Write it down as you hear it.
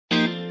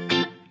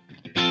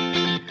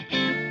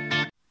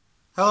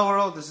Hello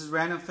world, this is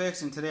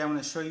RANDOMFIX, and today I'm going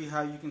to show you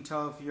how you can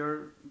tell if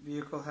your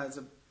vehicle has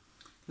a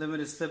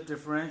limited slip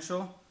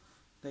differential.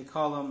 They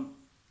call them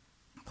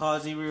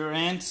Posi rear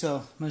end, so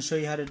I'm going to show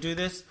you how to do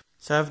this.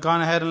 So I've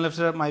gone ahead and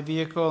lifted up my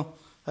vehicle.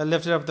 I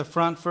lifted up the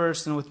front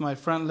first, and with my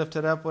front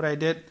lifted up, what I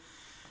did,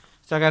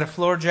 so I got a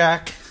floor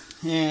jack,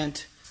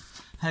 and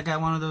I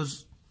got one of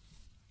those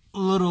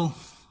little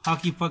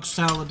hockey puck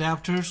style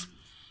adapters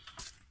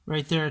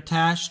right there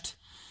attached,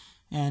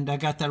 and I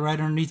got that right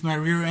underneath my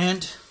rear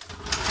end.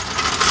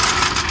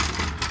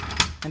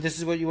 And this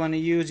is what you want to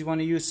use. You want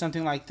to use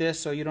something like this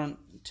so you don't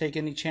take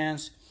any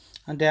chance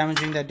on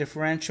damaging that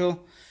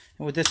differential.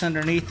 And with this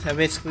underneath, I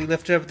basically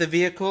lifted up the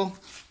vehicle.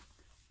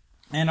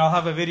 And I'll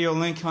have a video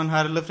link on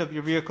how to lift up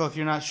your vehicle if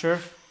you're not sure.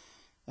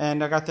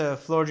 And I got the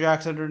floor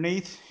jacks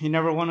underneath. You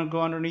never want to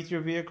go underneath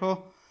your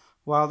vehicle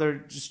while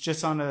they're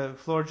just on a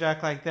floor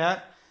jack like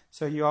that.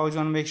 So you always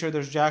want to make sure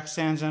there's jack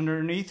stands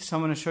underneath. So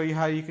I'm going to show you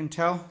how you can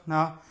tell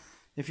now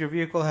if your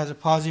vehicle has a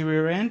Posi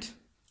rear end.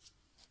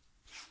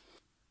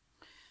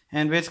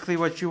 And basically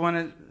what you want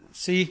to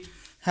see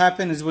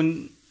happen is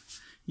when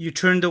you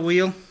turn the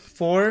wheel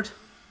forward,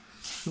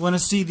 you want to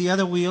see the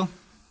other wheel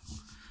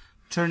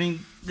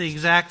turning the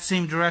exact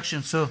same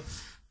direction. So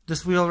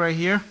this wheel right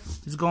here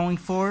is going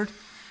forward,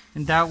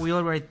 and that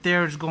wheel right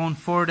there is going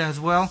forward as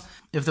well.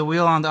 If the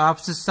wheel on the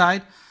opposite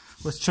side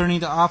was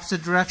turning the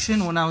opposite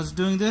direction when I was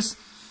doing this,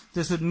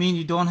 this would mean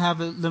you don't have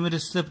a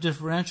limited slip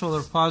differential or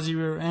Posi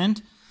rear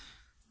end.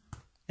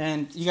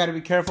 And you got to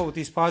be careful with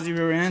these Posi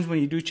rear ends when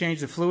you do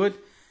change the fluid.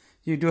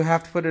 You do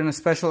have to put in a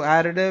special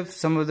additive.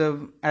 Some of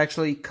them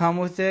actually come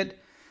with it.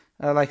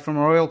 Like from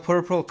Royal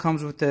Purple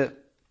comes with the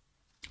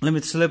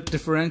Limited Slip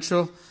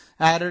Differential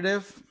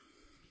additive.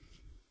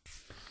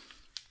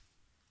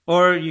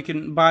 Or you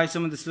can buy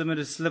some of this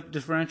Limited Slip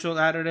Differential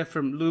additive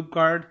from Lube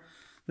Guard.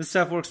 This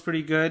stuff works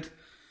pretty good.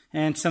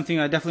 And something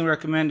I definitely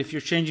recommend if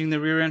you're changing the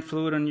rear end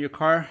fluid on your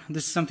car.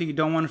 This is something you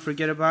don't want to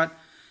forget about.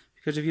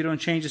 Because if you don't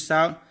change this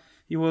out,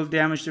 you will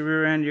damage the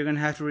rear end. You're going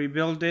to have to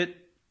rebuild it.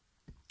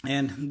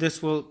 And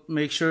this will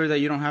make sure that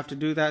you don't have to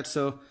do that.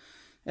 So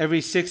every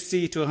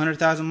 60 to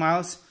 100,000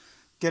 miles,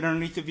 get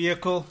underneath the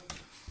vehicle,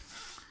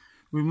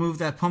 remove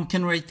that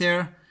pumpkin right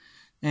there,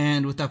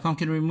 and with that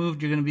pumpkin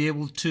removed, you're going to be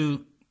able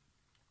to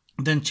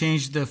then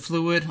change the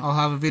fluid. I'll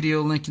have a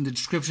video link in the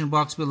description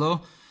box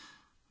below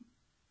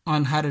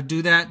on how to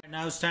do that.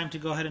 Now it's time to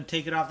go ahead and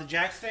take it off the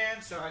jack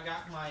stand. So I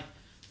got my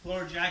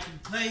floor jack in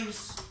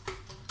place.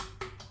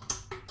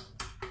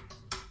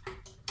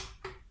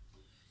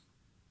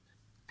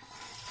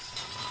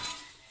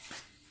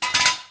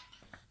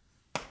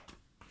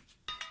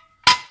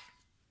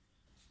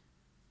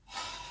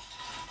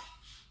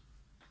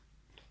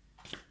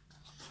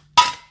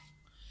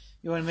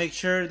 You want to make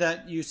sure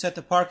that you set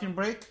the parking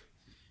brake.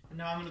 And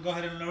now I'm going to go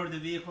ahead and lower the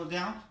vehicle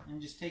down, and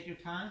just take your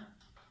time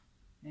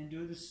and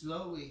do this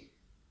slowly.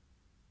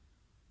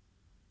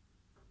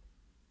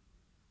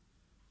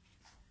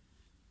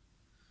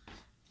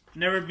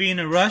 Never be in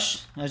a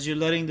rush as you're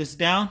letting this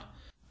down.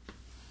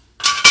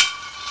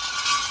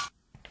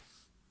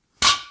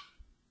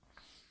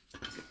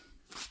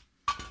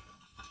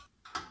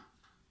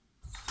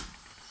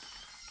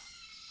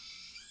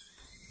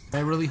 I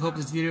really hope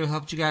this video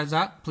helped you guys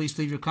out. Please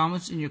leave your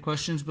comments and your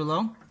questions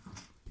below.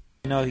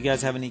 If you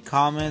guys have any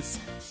comments,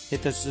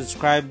 hit the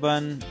subscribe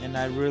button, and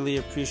I really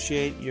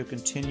appreciate your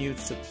continued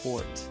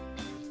support.